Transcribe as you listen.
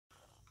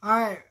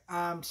Alright,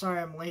 I'm sorry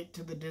I'm late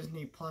to the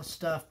Disney Plus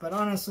stuff, but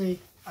honestly,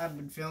 I've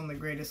been feeling the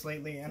greatest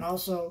lately. And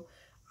also,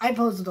 I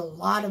posted a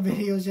lot of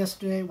videos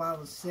yesterday while I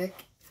was sick,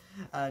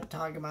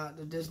 talking about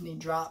the Disney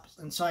drops.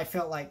 And so I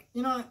felt like,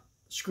 you know what?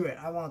 Screw it.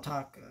 I won't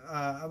talk.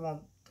 I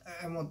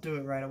won't do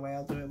it right away.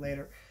 I'll do it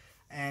later.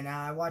 And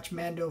I watched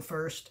Mando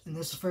first, and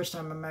this is the first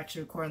time I'm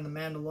actually recording the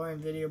Mandoliran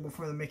video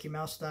before the Mickey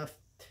Mouse stuff.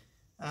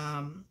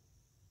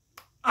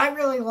 I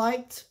really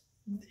liked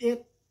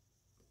it.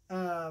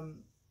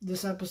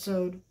 This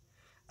episode,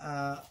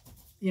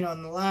 you know,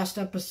 in the last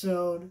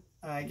episode,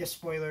 I guess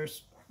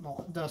spoilers,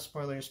 well, no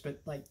spoilers,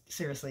 but like,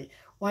 seriously,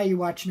 why are you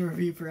watching a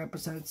review for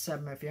episode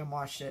 7 if you haven't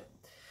watched it?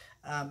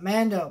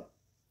 Mando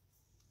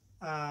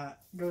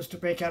goes to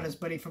break out his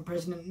buddy from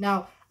prison.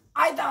 Now,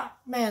 I thought,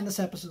 man, this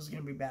episode was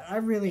going to be bad. I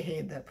really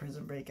hated that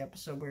prison break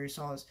episode where he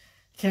saw his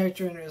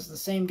character, and it was the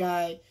same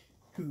guy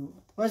who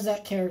was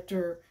that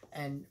character,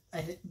 and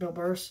I think Bill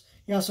Burr,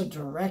 he also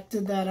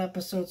directed that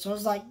episode, so I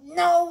was like,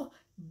 no,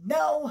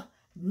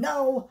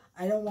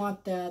 I don't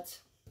want that.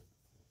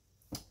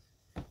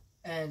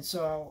 And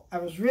so I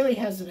was really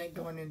hesitant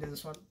going into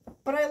this one,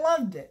 but I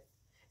loved it.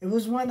 It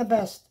was one of the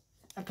best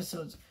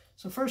episodes.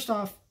 So first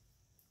off,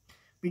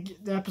 the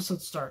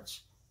episode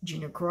starts.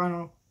 Gina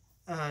Carano,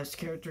 his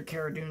character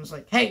Cara Dune's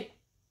like, hey,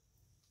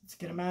 let's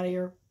get him out of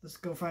here. Let's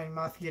go find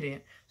Moff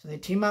Gideon. So they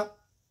team up,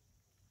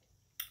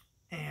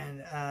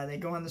 and they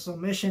go on this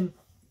little mission.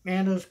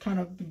 Mando's kind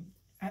of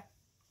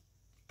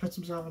puts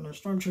himself in a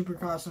stormtrooper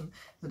costume,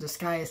 the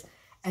disguise.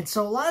 And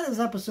so a lot of this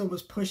episode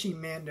was pushing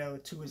Mando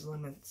to his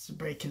limits to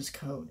break his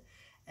code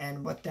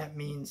and what that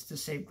means to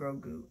save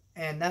Grogu.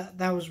 And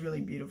that was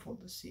really beautiful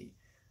to see.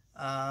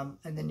 And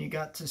then you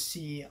got to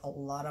see a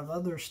lot of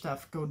other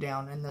stuff go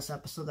down in this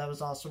episode that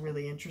was also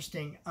really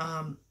interesting.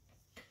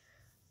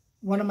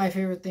 One of my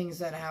favorite things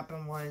that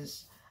happened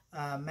was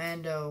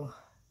Mando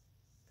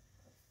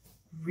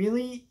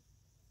really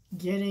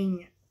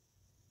getting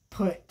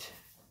put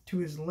to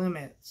his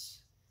limits,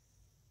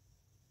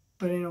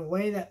 but in a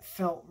way that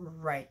felt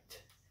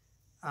right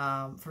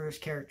for his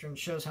character and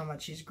shows how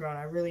much he's grown.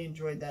 I really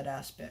enjoyed that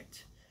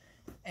aspect.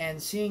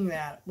 And seeing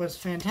that was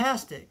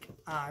fantastic.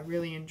 I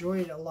really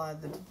enjoyed a lot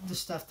of the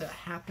stuff that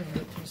happened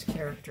with his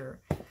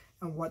character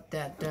and what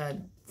that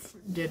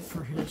did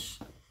for his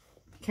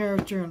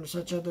character and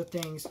such other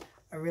things.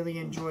 I really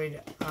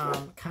enjoyed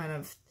kind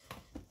of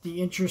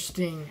the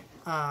interesting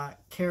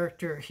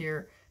character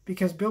here.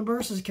 Because Bill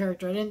Burr's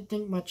character, I didn't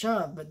think much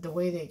of, but the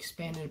way they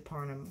expanded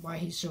upon him, why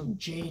he's so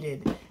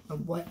jaded,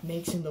 and what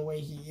makes him the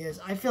way he is.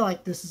 I feel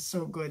like this is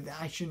so good that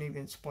I shouldn't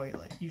even spoil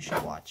it. You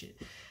should watch it.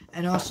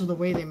 And also the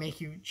way they make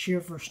you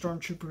cheer for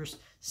stormtroopers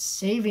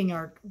saving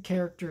our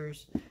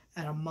characters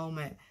at a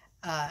moment.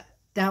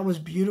 That was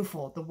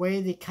beautiful. The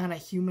way they kind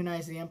of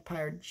humanized the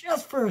Empire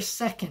just for a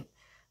second.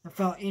 It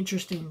felt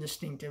interesting and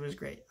distinct. It was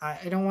great.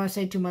 I don't want to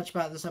say too much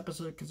about this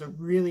episode because I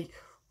really,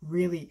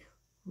 really,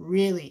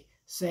 really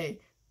say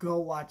go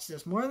watch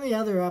this. More than the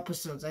other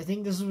episodes. I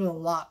think this was a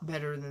lot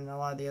better than a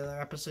lot of the other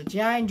episodes.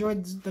 Yeah, I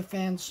enjoyed the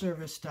fan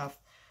service stuff,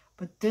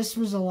 but this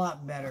was a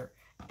lot better.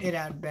 It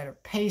had better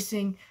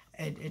pacing.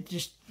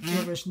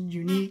 It was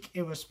unique.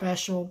 It was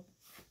special.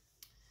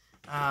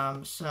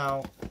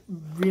 So,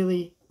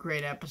 really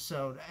great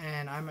episode,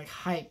 and I'm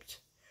hyped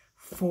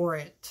for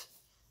it.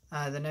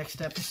 The next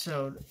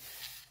episode.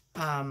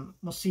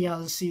 We'll see how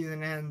the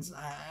season ends.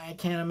 I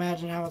can't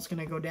imagine how it's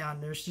going to go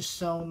down. There's just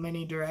so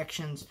many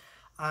directions.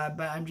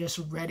 But I'm just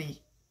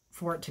ready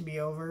for it to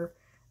be over.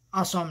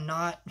 Also, I'm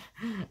not.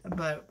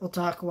 But we'll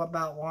talk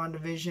about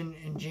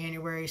WandaVision in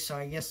January. So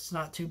I guess it's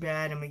not too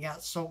bad. And we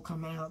got Soul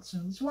coming out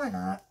soon. So why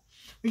not?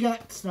 We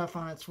got stuff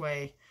on its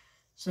way.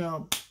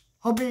 So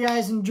hope you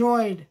guys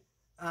enjoyed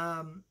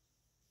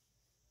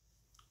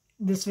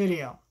this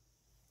video.